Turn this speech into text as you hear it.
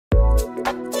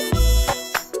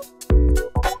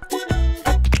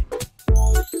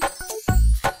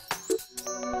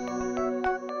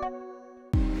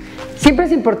Siempre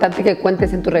es importante que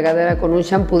cuentes en tu regadera con un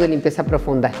shampoo de limpieza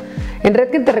profunda. En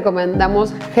Redken te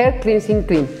recomendamos Hair Cleansing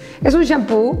Cream. Es un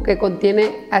shampoo que contiene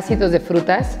ácidos de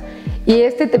frutas y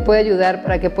este te puede ayudar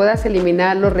para que puedas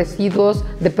eliminar los residuos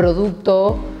de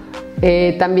producto.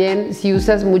 También si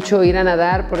usas mucho ir a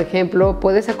nadar, por ejemplo,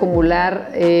 puedes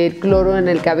acumular cloro en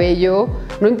el cabello,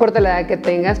 no importa la edad que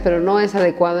tengas, pero no es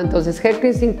adecuado. Entonces Hair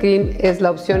Cleansing Cream es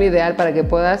la opción ideal para que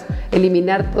puedas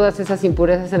eliminar todas esas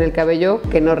impurezas en el cabello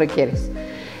que no requieres.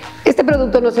 Este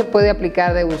producto no se puede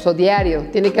aplicar de uso diario,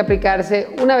 tiene que aplicarse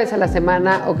una vez a la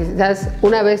semana o quizás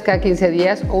una vez cada 15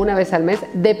 días o una vez al mes,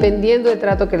 dependiendo del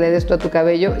trato que le des tú a tu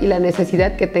cabello y la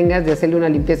necesidad que tengas de hacerle una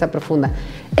limpieza profunda.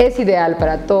 Es ideal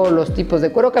para todos los tipos de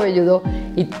cuero cabelludo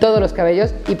y todos los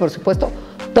cabellos y por supuesto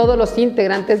todos los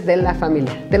integrantes de la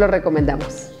familia. Te lo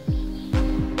recomendamos.